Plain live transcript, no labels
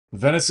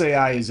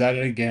Venice.AI is at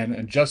it again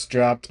and just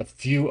dropped a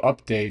few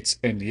updates,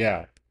 and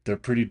yeah, they're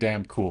pretty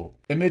damn cool.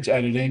 Image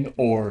editing,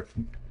 or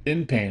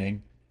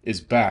inpainting,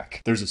 is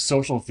back. There's a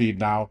social feed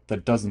now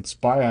that doesn't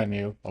spy on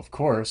you, of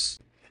course.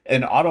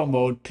 And auto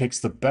mode picks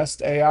the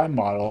best AI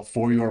model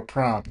for your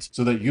prompt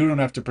so that you don't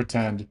have to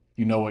pretend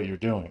you know what you're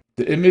doing.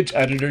 The image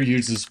editor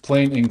uses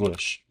plain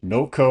English,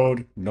 no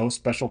code, no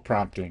special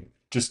prompting.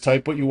 Just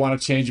type what you want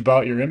to change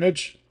about your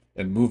image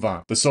and move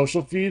on. The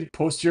social feed,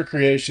 post your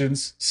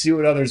creations, see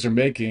what others are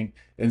making,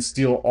 and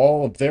steal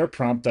all of their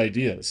prompt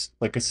ideas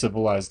like a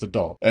civilized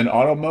adult. And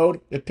auto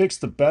mode, it picks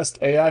the best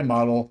AI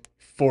model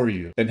for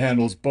you and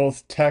handles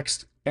both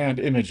text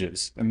and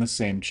images in the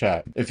same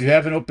chat. If you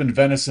haven't opened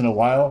Venice in a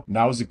while,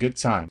 now's a good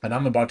time, and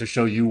I'm about to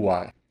show you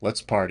why.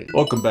 Let's party.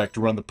 Welcome back to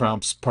Run the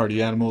Prompts,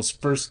 Party Animals.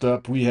 First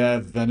up, we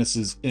have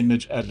Venice's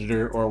image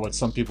editor, or what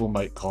some people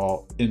might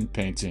call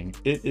inpainting.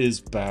 It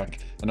is back,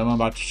 and I'm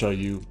about to show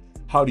you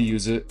how to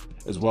use it,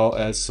 as well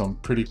as some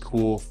pretty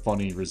cool,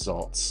 funny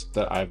results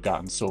that I've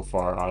gotten so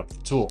far out of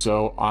the tool.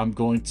 So I'm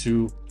going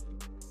to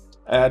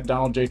add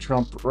Donald J.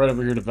 Trump right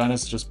over here to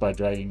Venice just by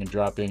dragging and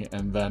dropping,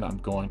 and then I'm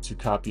going to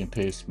copy and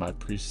paste my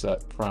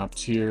preset prompt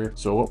here.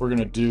 So what we're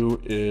gonna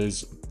do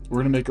is we're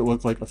gonna make it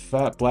look like a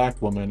fat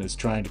black woman is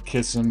trying to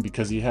kiss him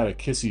because he had a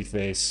kissy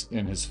face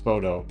in his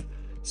photo.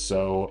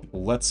 So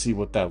let's see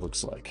what that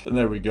looks like. And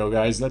there we go,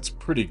 guys. That's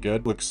pretty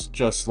good. Looks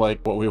just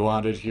like what we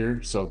wanted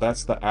here. So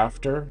that's the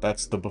after,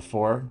 that's the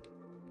before,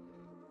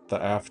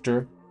 the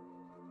after,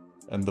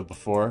 and the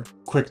before.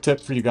 Quick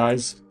tip for you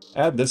guys.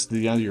 Add this to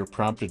the end of your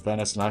prompt at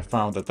Venice, and I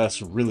found that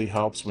this really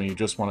helps when you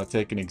just want to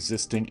take an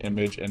existing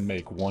image and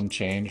make one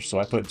change. So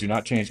I put do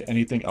not change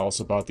anything else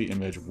about the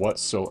image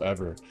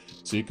whatsoever.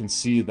 So you can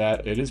see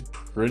that it is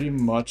pretty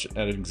much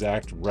an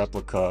exact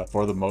replica,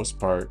 for the most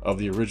part, of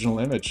the original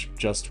image,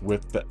 just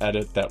with the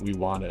edit that we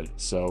wanted.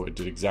 So it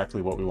did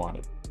exactly what we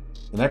wanted.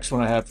 The next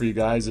one I have for you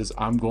guys is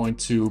I'm going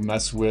to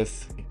mess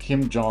with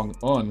Kim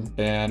Jong-un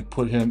and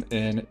put him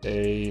in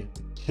a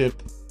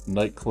hip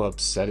nightclub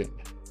setting.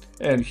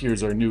 And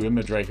here's our new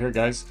image right here,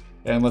 guys.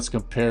 And let's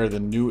compare the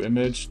new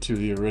image to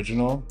the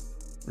original.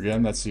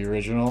 Again, that's the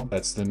original,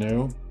 that's the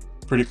new.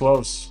 Pretty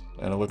close.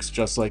 And it looks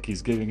just like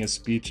he's giving a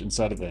speech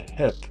inside of a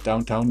hip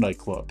downtown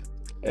nightclub.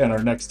 And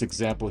our next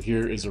example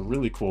here is a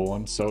really cool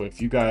one. So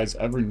if you guys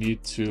ever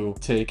need to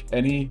take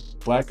any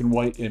black and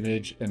white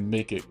image and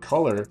make it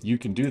color, you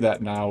can do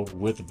that now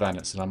with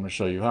Venice. And I'm going to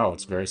show you how.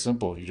 It's very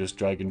simple. You just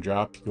drag and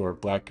drop your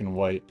black and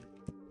white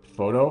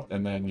photo,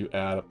 and then you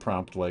add a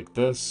prompt like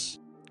this.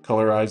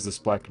 Colorize this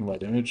black and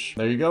white image.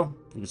 There you go.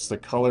 It's the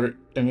color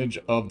image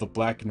of the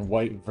black and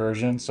white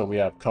version. So we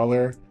have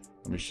color.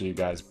 Let me show you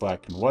guys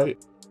black and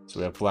white.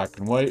 So we have black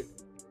and white.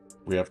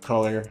 We have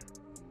color.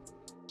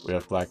 We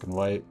have black and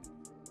white.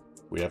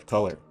 We have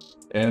color.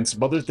 And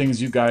some other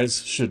things you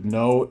guys should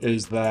know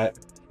is that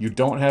you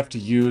don't have to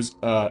use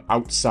an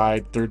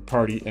outside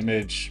third-party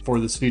image for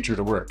this feature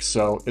to work.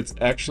 So it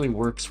actually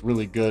works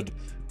really good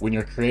when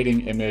you're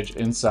creating image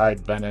inside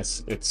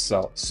Venice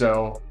itself.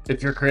 So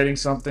if you're creating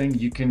something,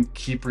 you can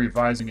keep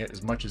revising it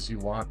as much as you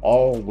want,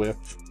 all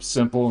with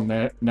simple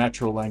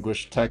natural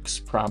language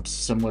text prompts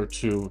similar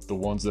to the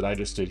ones that I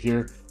just did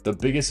here. The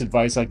biggest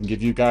advice I can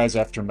give you guys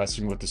after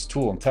messing with this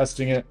tool and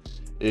testing it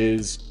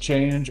is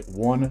change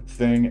one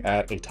thing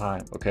at a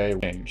time, okay?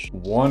 Change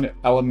one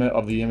element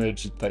of the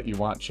image that you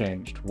want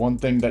changed, one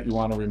thing that you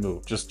want to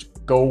remove. Just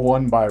go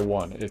one by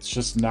one. It's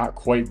just not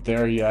quite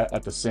there yet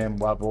at the same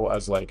level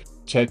as like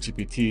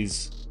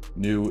ChatGPT's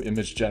new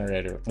image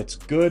generator. It's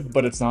good,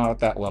 but it's not at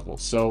that level.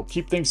 So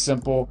keep things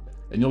simple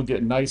and you'll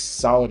get nice,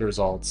 solid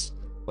results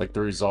like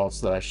the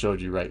results that I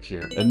showed you right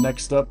here. And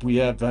next up, we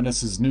have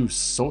Venice's new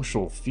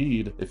social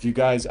feed. If you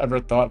guys ever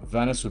thought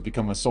Venice would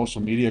become a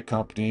social media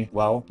company,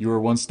 well, you were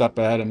one step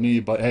ahead of me,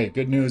 but hey,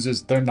 good news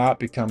is they're not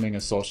becoming a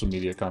social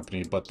media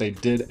company, but they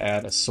did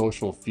add a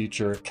social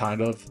feature,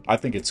 kind of. I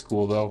think it's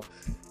cool though.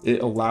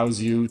 It allows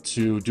you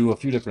to do a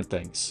few different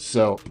things.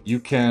 So you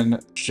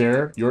can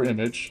share your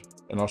image,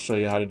 and I'll show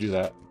you how to do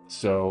that.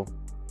 So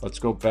let's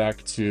go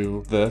back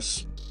to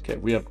this. Okay,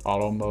 we have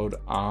auto mode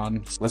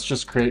on. Let's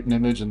just create an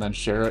image and then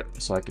share it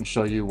so I can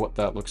show you what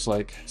that looks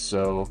like.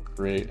 So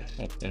create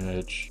an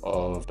image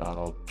of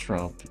Donald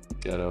Trump,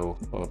 ghetto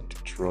of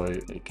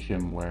Detroit, make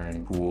him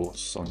wearing cool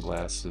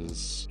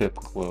sunglasses, hip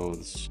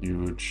clothes,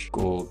 huge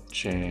gold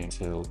chain,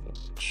 tail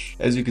image.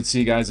 As you can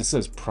see, guys, it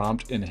says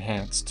prompt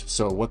enhanced.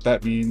 So what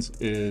that means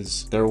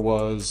is there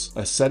was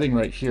a setting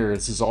right here.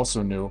 This is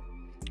also new,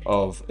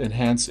 of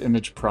enhance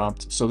image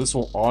prompt. So this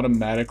will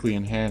automatically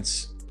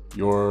enhance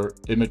your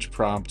image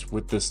prompt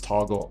with this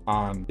toggle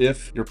on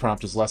if your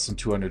prompt is less than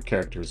 200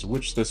 characters,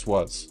 which this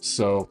was.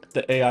 So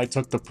the AI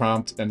took the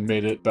prompt and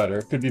made it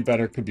better. Could be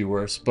better, could be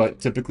worse, but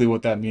typically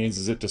what that means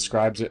is it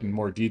describes it in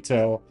more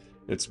detail.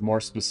 It's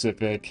more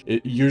specific.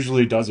 It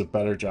usually does a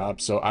better job.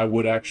 So I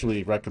would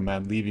actually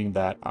recommend leaving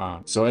that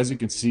on. So as you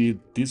can see,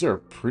 these are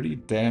pretty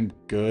damn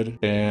good,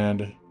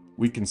 and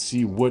we can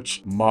see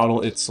which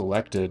model it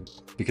selected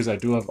because I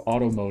do have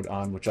auto mode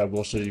on, which I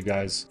will show you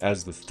guys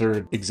as the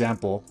third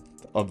example.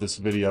 of this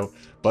video,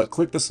 but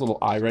click this little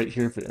eye right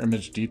here for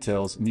image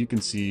details, and you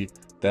can see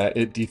that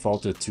it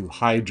defaulted to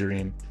High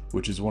Dream,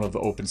 which is one of the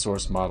open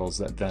source models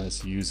that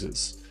Venice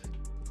uses.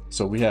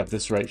 So we have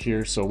this right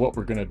here. So what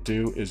we're gonna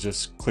do is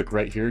just click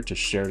right here to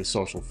share to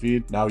social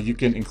feed. Now you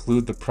can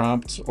include the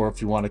prompt, or if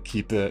you wanna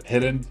keep it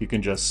hidden, you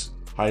can just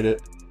hide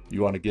it.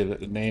 You wanna give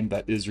it a name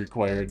that is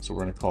required. So we're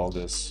gonna call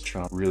this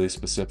Trump, really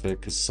specific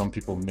because some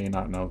people may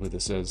not know who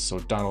this is. So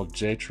Donald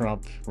J.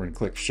 Trump, we're gonna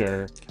click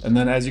share. And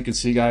then as you can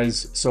see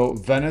guys, so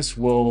Venice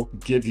will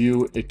give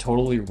you a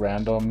totally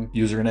random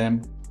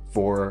username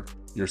for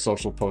your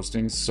social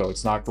postings. So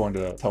it's not going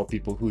to tell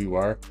people who you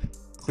are.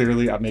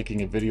 Clearly, I'm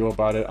making a video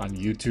about it on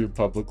YouTube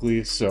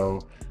publicly, so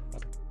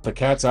the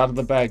cat's out of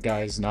the bag,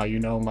 guys. Now you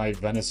know my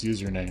Venice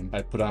username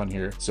I put on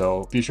here.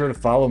 So be sure to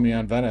follow me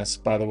on Venice.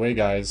 By the way,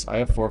 guys, I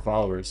have 4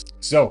 followers.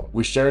 So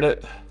we shared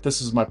it. This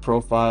is my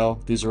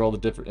profile. These are all the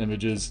different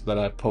images that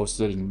I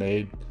posted and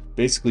made.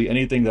 Basically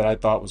anything that I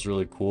thought was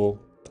really cool,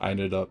 I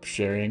ended up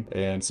sharing,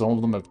 and some of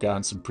them have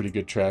gotten some pretty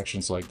good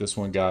traction. So like this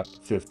one got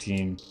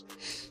 15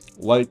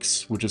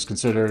 likes, which is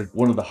considered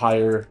one of the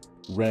higher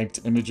ranked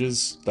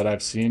images that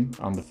I've seen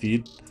on the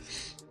feed.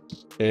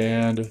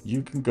 And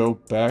you can go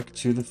back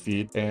to the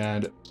feed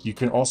and you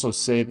can also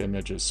save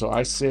images. So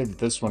I saved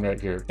this one right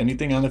here.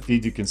 Anything on the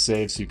feed you can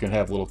save, so you can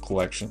have little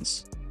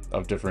collections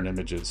of different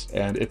images.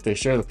 And if they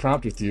share the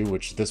prompt with you,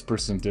 which this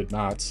person did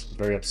not,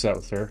 very upset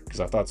with her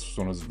because I thought this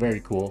one was very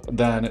cool,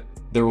 then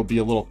there will be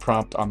a little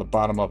prompt on the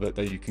bottom of it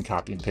that you can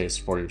copy and paste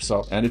for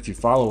yourself. And if you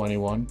follow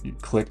anyone, you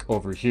click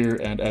over here,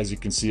 and as you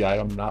can see, I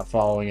am not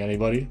following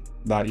anybody,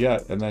 not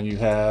yet. And then you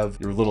have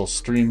your little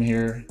stream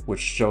here, which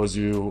shows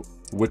you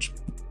which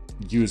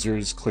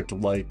users clicked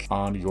like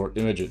on your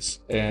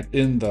images. And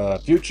in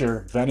the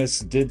future, Venice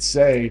did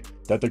say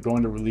that they're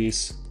going to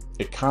release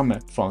a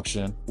comment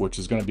function, which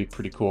is going to be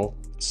pretty cool.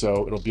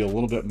 So it'll be a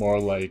little bit more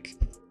like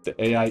the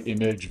AI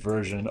image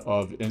version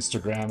of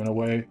Instagram in a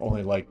way,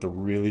 only like the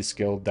really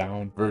scaled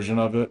down version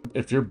of it.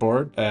 If you're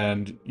bored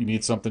and you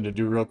need something to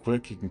do real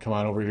quick, you can come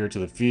on over here to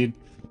the feed,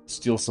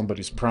 steal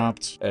somebody's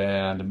prompt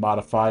and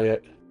modify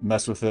it,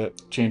 mess with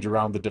it, change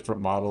around the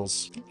different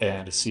models,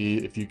 and see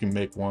if you can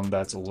make one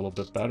that's a little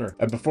bit better.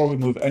 And before we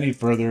move any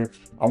further,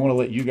 I want to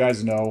let you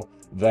guys know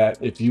that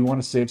if you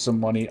want to save some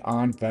money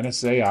on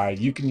Venice.AI,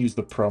 you can use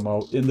the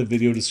promo in the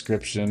video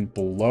description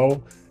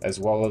below, as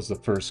well as the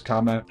first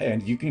comment,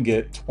 and you can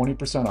get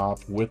 20%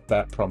 off with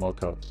that promo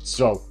code.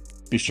 So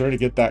be sure to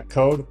get that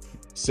code,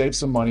 save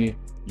some money.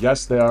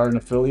 Yes, they are an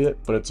affiliate,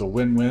 but it's a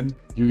win-win.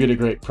 You get a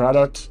great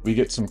product, we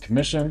get some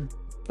commission,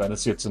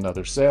 Venice gets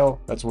another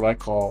sale. That's what I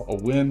call a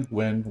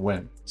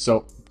win-win-win.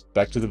 So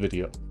back to the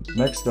video.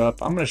 Next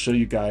up, I'm going to show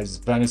you guys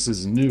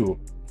Venice's new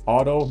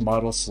auto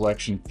model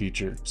selection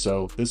feature.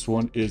 So this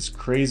one is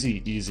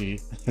crazy easy.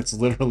 It's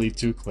literally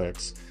 2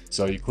 clicks.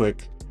 So you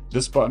click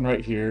this button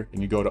right here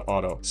and you go to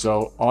auto.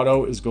 So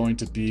auto is going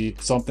to be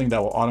something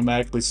that will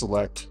automatically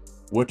select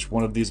which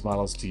one of these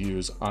models to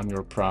use on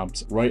your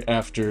prompt. Right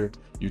after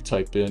you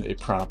type in a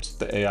prompt,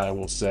 the AI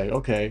will say,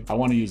 okay, I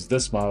want to use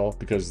this model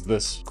because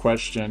this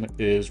question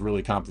is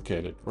really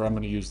complicated, or I'm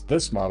going to use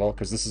this model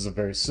because this is a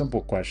very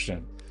simple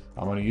question.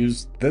 I'm going to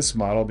use this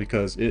model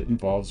because it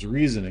involves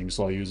reasoning,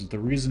 so I'll use the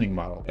reasoning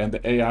model. And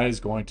the AI is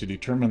going to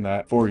determine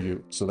that for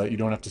you so that you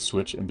don't have to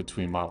switch in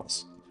between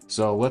models.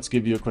 So let's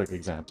give you a quick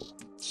example.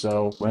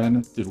 So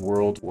when did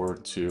World War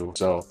II?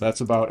 So that's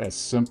about as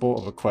simple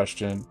of a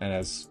question and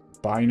as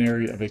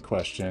binary of a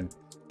question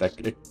that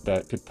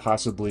could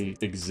possibly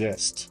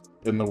exist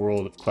in the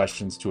world of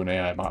questions to an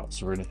AI model.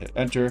 So we're going to hit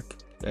enter,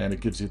 and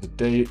it gives you the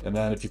date. And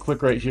then if you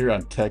click right here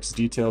on text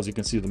details, you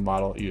can see the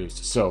model it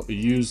used. So it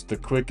used the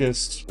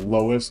quickest,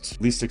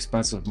 lowest, least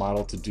expensive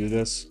model to do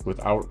this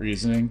without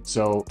reasoning.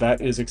 So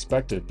that is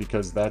expected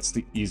because that's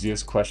the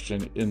easiest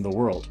question in the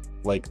world.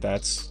 Like,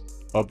 that's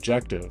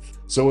objective.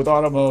 So with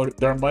auto mode,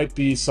 there might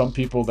be some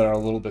people that are a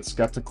little bit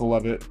skeptical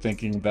of it,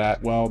 thinking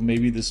that, well,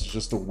 maybe this is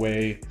just a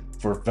way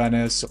for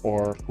Venice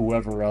or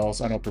whoever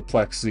else. I know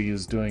Perplexity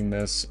is doing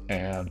this,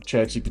 and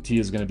ChatGPT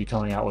is going to be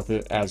coming out with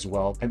it as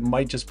well. It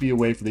might just be a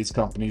way for these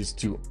companies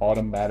to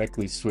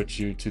automatically switch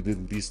you to the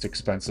least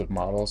expensive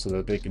model so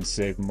that they can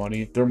save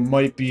money. There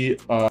might be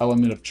an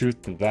element of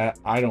truth to that.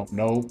 I don't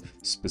know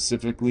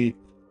specifically,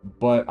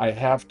 but I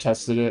have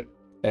tested it,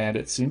 and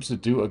it seems to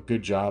do a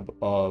good job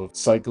of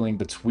cycling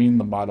between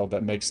the model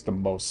that makes the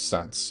most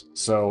sense.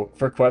 So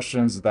for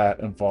questions that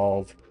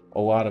involve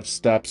a lot of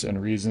steps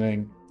and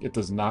reasoning, it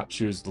does not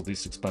choose the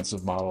least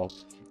expensive model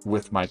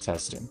with my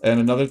testing. And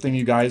another thing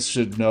you guys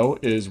should know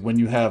is when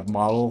you have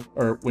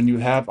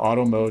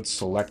auto mode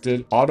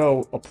selected,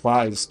 auto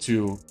applies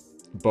to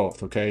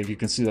both. Okay, you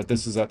can see that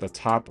this is at the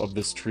top of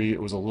this tree.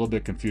 It was a little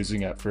bit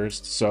confusing at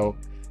first. So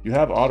you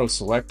have auto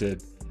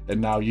selected, and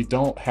now you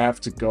don't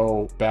have to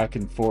go back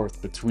and forth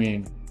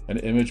between an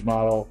image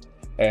model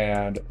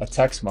and a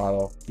text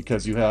model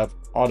because you have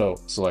auto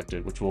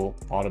selected, which will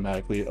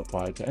automatically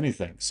apply to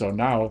anything. So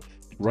now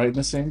right in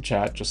the same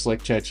chat, just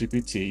like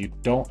ChatGPT. You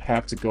don't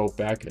have to go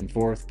back and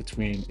forth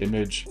between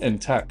image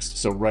and text.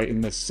 So right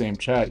in this same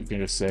chat, you can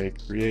just say,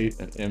 create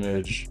an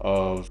image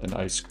of an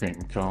ice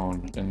cream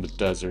cone in the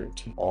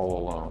desert all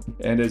alone.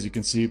 And as you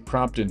can see,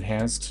 prompt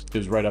enhanced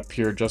is right up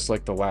here, just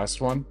like the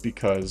last one,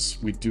 because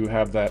we do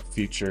have that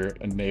feature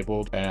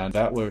enabled, and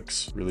that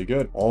looks really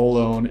good. All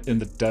alone in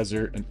the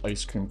desert, an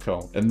ice cream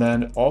cone. And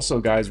then also,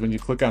 guys, when you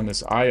click on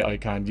this eye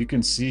icon, you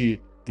can see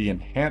the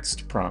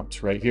enhanced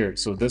prompt right here.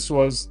 So this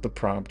was the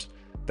prompt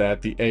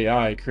that the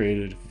AI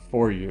created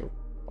for you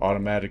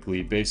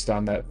automatically based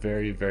on that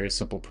very, very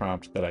simple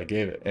prompt that I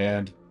gave it.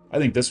 And I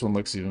think this one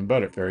looks even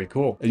better. Very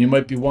cool. And you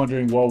might be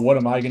wondering, well, what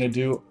am I going to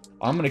do?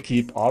 I'm going to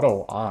keep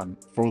auto on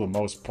for the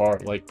most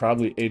part, like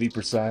probably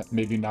 80%,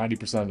 maybe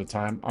 90% of the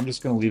time. I'm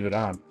just going to leave it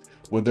on.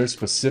 When there's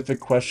specific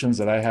questions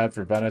that I have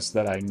for Venice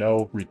that I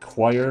know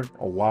require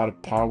a lot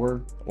of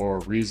power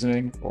or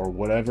reasoning or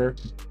whatever,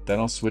 then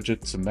I'll switch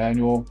it to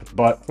manual.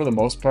 But for the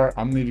most part,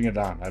 I'm leaving it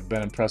on. I've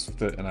been impressed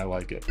with it and I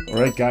like it.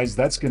 All right, guys,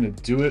 that's going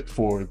to do it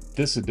for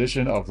this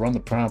edition of Run the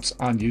Prompts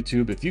on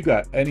YouTube. If you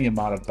got any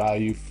amount of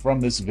value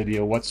from this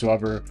video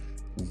whatsoever,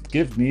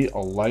 give me a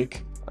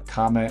like, a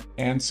comment,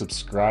 and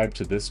subscribe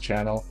to this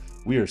channel.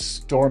 We are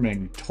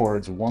storming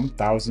towards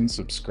 1,000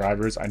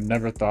 subscribers. I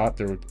never thought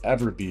there would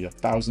ever be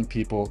 1,000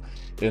 people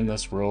in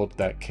this world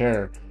that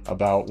care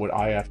about what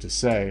I have to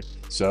say.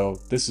 So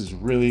this is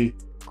really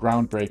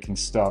groundbreaking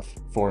stuff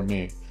for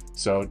me.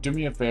 So do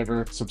me a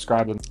favor,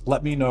 subscribe and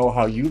let me know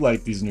how you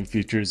like these new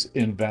features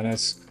in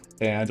Venice.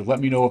 And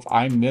let me know if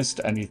I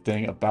missed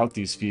anything about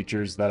these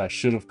features that I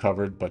should have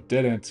covered but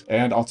didn't.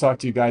 And I'll talk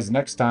to you guys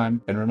next time.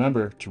 And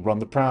remember to run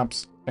the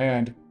prompts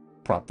and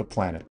prompt the planet.